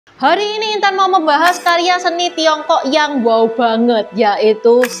Hari ini Intan mau membahas karya seni Tiongkok yang wow banget,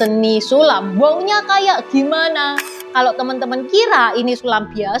 yaitu seni Sulam. Wownya kayak gimana? Kalau teman-teman kira ini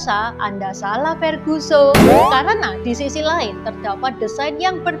sulam biasa, Anda salah Ferguson. Karena di sisi lain terdapat desain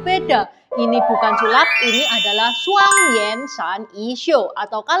yang berbeda. Ini bukan sulap, ini adalah Suangyan San Isho,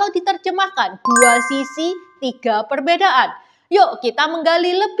 atau kalau diterjemahkan, dua sisi, tiga perbedaan. Yuk kita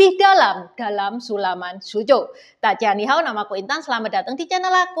menggali lebih dalam sulaman Suzhou. Ni hao, namaku Intan, selamat datang di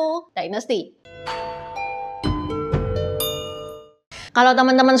channel aku, Dynasty. Kalau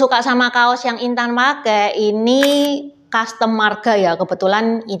teman-teman suka sama kaos yang Intan pakai, ini custom marga ya.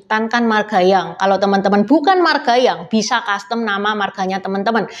 Kebetulan Intan kan margayang. Kalau teman-teman bukan margayang, bisa custom nama marganya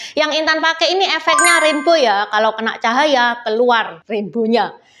teman-teman. Yang Intan pakai ini efeknya rainbow ya. Kalau kena cahaya, keluar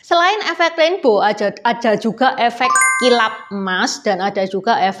rainbow-nya. Selain efek rainbow, ada juga efek kilap emas dan ada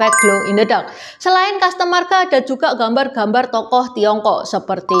juga efek glow in the dark. Selain custom marga, ada juga gambar-gambar tokoh Tiongkok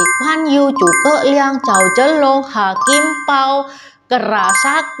seperti Guan Yu, Zhuge Liang, Cao Zhenlong, Hakim Pao, Kera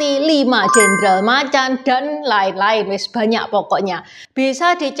Sakti, 5 Jenderal Macan, dan lain-lain. Wis banyak pokoknya.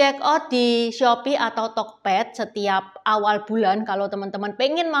 Bisa dicek out di Shopee atau Tokped setiap awal bulan. Kalau teman-teman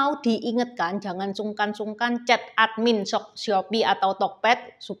pengen mau diingetkan, jangan sungkan-sungkan chat admin Shopee atau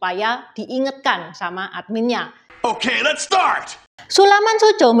Tokped supaya diingetkan sama adminnya. Okay, let's start! Sulaman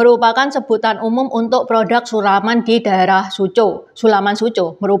Suzhou merupakan sebutan umum untuk produk sulaman di daerah Suzhou. Sulaman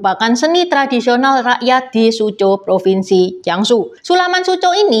Suzhou merupakan seni tradisional rakyat di Suzhou, Provinsi Jiangsu. Sulaman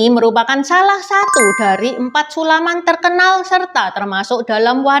Suzhou ini merupakan salah satu dari 4 sulaman terkenal serta termasuk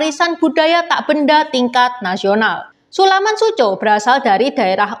dalam warisan budaya tak benda tingkat nasional. Sulaman Suzhou berasal dari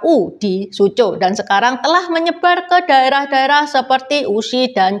daerah Wu di Suzhou dan sekarang telah menyebar ke daerah-daerah seperti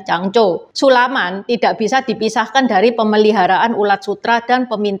Wuxi dan Changzhou. Sulaman tidak bisa dipisahkan dari pemeliharaan ulat sutra dan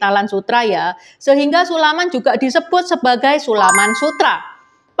pemintalan sutra ya, sehingga sulaman juga disebut sebagai sulaman sutra.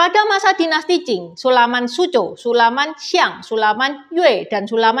 Pada masa dinasti Qing, sulaman Suzhou, sulaman Xiang, sulaman Yue, dan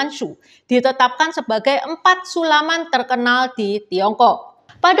sulaman Shu ditetapkan sebagai 4 sulaman terkenal di Tiongkok.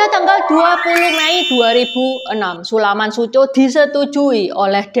 Pada tanggal 20 Mei 2006, sulaman Suzhou disetujui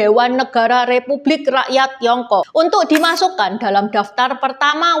oleh Dewan Negara Republik Rakyat Tiongkok untuk dimasukkan dalam daftar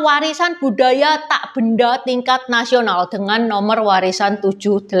pertama warisan budaya tak benda tingkat nasional dengan nomor warisan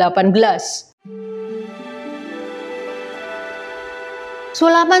 718.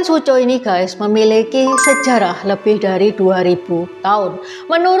 Sulaman Suzhou ini guys memiliki sejarah lebih dari 2000 tahun.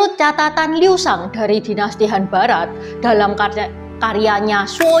 Menurut catatan Liu Shang dari dinasti Han Barat, dalam karyanya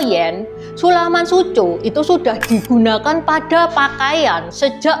Suoyan, sulaman Suzhou itu sudah digunakan pada pakaian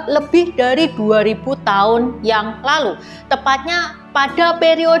sejak lebih dari 2000 tahun yang lalu, tepatnya pada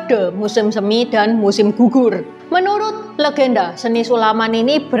periode musim semi dan musim gugur. Menurut legenda, seni sulaman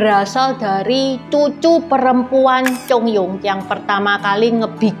ini berasal dari cucu perempuan Chongyung yang pertama kali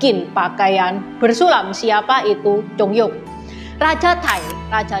ngebikin pakaian bersulam. Siapa itu Chongyung? Raja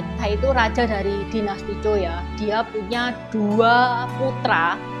Tai itu raja dari dinasti Zhou ya. Dia punya 2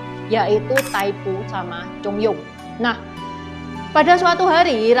 putra, yaitu Taipu sama Chongyung. Nah, pada suatu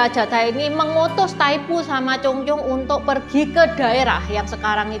hari Raja Tai ini mengutus Taipu sama Chongyung untuk pergi ke daerah yang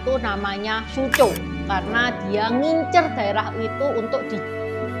sekarang itu namanya Suzhou, karena dia ngincer daerah itu untuk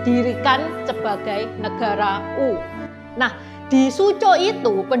didirikan sebagai negara Wu. Nah, di Suzhou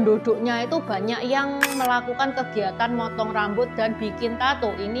itu penduduknya itu banyak yang melakukan kegiatan motong rambut dan bikin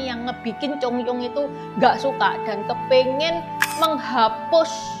tato. Ini yang ngebikin Chongyung itu nggak suka dan kepengen menghapus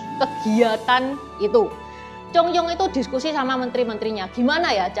kegiatan itu. Chongyung itu diskusi sama menteri-menterinya,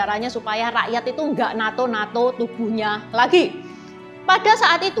 gimana ya caranya supaya rakyat itu nggak nato-nato tubuhnya lagi. Pada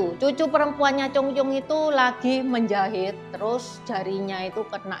saat itu, cucu perempuannya Chongyung itu lagi menjahit, terus jarinya itu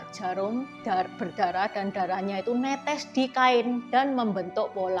kena jarum, berdarah dan darahnya itu netes di kain dan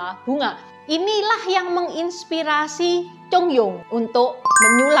membentuk pola bunga. Inilah yang menginspirasi Chongyung untuk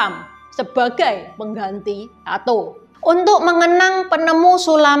menyulam sebagai pengganti tato. Untuk mengenang penemu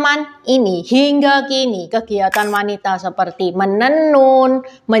sulaman ini, hingga kini kegiatan wanita seperti menenun,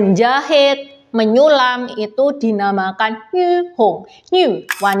 menjahit, menyulam itu dinamakan Nyu Hong. Nyu,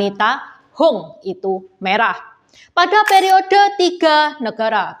 wanita, Hong itu merah. Pada periode 3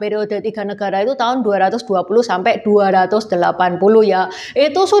 negara itu tahun 220 sampai 280 ya.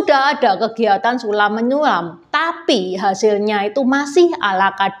 Itu sudah ada kegiatan sulam menyulam, tapi hasilnya itu masih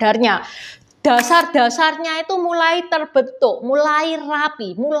ala kadarnya. Dasar-dasarnya itu mulai terbentuk, mulai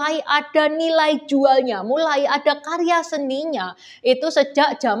rapi, mulai ada nilai jualnya, mulai ada karya seninya. Itu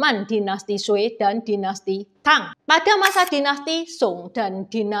sejak zaman dinasti Sui dan dinasti Tang. Pada masa dinasti Song dan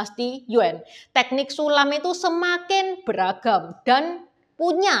dinasti Yuan, teknik sulam itu semakin beragam dan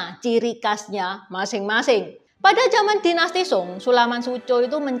punya ciri khasnya masing-masing. Pada zaman dinasti Song, sulaman Suzhou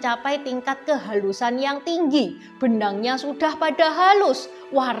itu mencapai tingkat kehalusan yang tinggi. Benangnya sudah pada halus,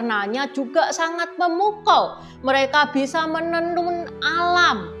 warnanya juga sangat memukau. Mereka bisa menenun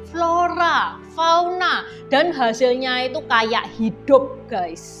alam, flora, fauna, dan hasilnya itu kayak hidup,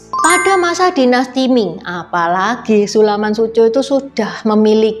 guys. Pada masa dinasti Ming, apalagi sulaman Suzhou itu sudah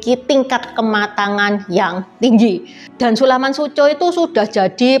memiliki tingkat kematangan yang tinggi. Dan sulaman Suzhou itu sudah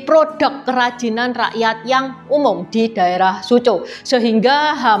jadi produk kerajinan rakyat yang umum di daerah Suzhou.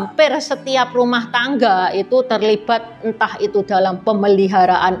 Sehingga hampir setiap rumah tangga itu terlibat entah itu dalam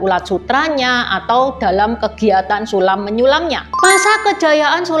pemeliharaan ulat sutranya atau dalam kegiatan sulam menyulamnya. Masa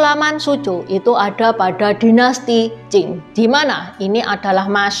kejayaan sulaman Suzhou itu ada pada dinasti Qing, di mana ini adalah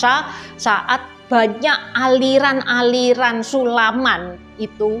masa saat banyak aliran-aliran sulaman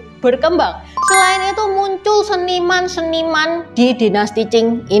itu berkembang. Selain itu muncul seniman-seniman di dinasti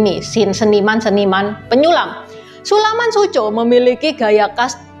Qing ini, seniman-seniman penyulam. Sulaman Suzhou memiliki gaya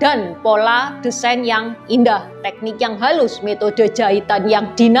khas dan pola desain yang indah, teknik yang halus, metode jahitan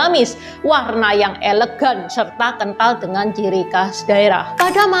yang dinamis, warna yang elegan, serta kental dengan ciri khas daerah.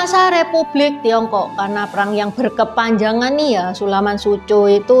 Pada masa Republik Tiongkok, karena perang yang berkepanjangan nih ya, sulaman Suzhou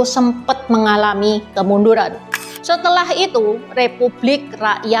itu sempat mengalami kemunduran. Setelah itu, Republik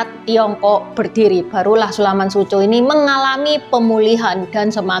Rakyat Tiongkok berdiri, barulah sulaman Suzhou ini mengalami pemulihan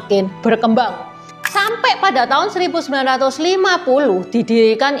dan semakin berkembang. Sampai pada tahun 1950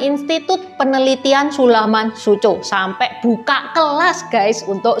 didirikan Institut Penelitian Sulaman Suzhou, sampai buka kelas guys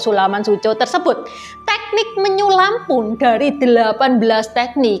untuk sulaman Suzhou tersebut. Teknik menyulam pun dari 18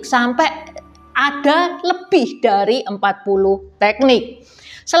 teknik sampai ada lebih dari 40 teknik.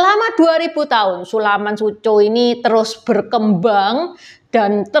 Selama 2000 tahun sulaman Suzhou ini terus berkembang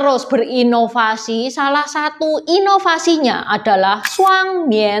dan terus berinovasi. Salah satu inovasinya adalah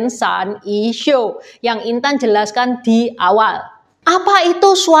Shuang Mian San Yi Xiu yang Intan jelaskan di awal. Apa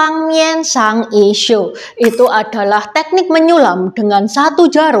itu Shuang Mian San Yi Xiu? Itu adalah teknik menyulam dengan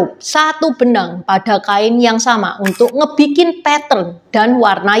satu jarum, satu benang pada kain yang sama untuk ngebikin pattern dan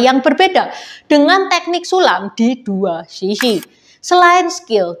warna yang berbeda dengan teknik sulam di dua sisi. Selain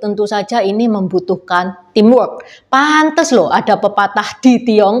skill, tentu saja ini membutuhkan teamwork. Pantes loh ada pepatah di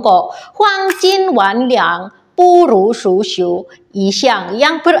Tiongkok, Huang Jin Wan Liang, Puru Shu Xiu Yi Xiang,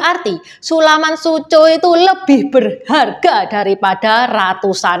 yang berarti sulaman Suzhou itu lebih berharga daripada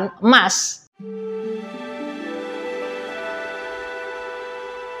ratusan emas.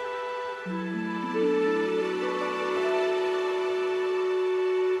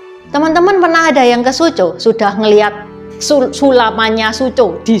 Teman-teman pernah ada yang ke Suzhou? Sudah ngelihat sulamannya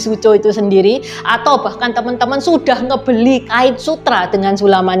Suzhou di Suzhou itu sendiri, atau bahkan teman-teman sudah ngebeli kain sutra dengan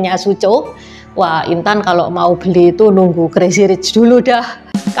sulamannya Suzhou? Wah, Intan kalau mau beli itu nunggu Crazy Rich dulu dah.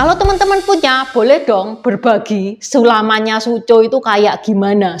 Kalau teman-teman punya, boleh dong berbagi sulamannya Suzhou itu kayak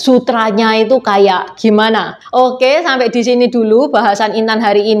gimana, sutranya itu kayak gimana. Oke, sampai di sini dulu bahasan Intan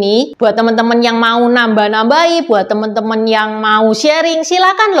hari ini. Buat teman-teman yang mau nambah-nambahi, buat teman-teman yang mau sharing,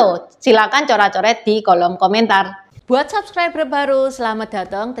 silakan loh, silakan coret-coret di kolom komentar. Buat subscriber baru, selamat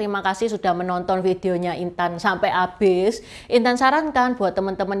datang. Terima kasih sudah menonton videonya Intan sampai habis. Intan sarankan buat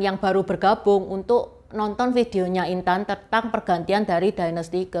teman-teman yang baru bergabung untuk nonton videonya Intan tentang pergantian dari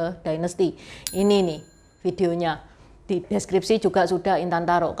dynasty ke dynasty. Ini nih videonya. Di deskripsi juga sudah Intan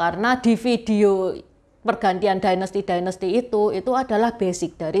taruh. Karena di video pergantian dynasty itu adalah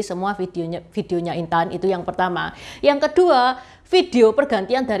basic dari semua videonya Intan. Itu yang pertama. Yang kedua, video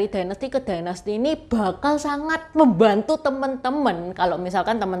pergantian dari dynasty ke dynasty ini bakal sangat membantu teman-teman kalau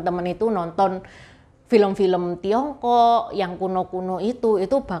misalkan teman-teman itu nonton film-film Tiongkok yang kuno-kuno itu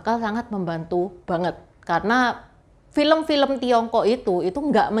bakal sangat membantu banget, karena film-film Tiongkok itu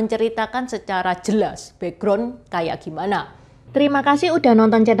nggak menceritakan secara jelas background kayak gimana. Terima kasih udah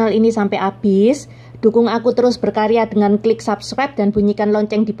nonton channel ini sampai habis. Dukung aku terus berkarya dengan klik subscribe dan bunyikan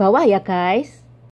lonceng di bawah ya guys.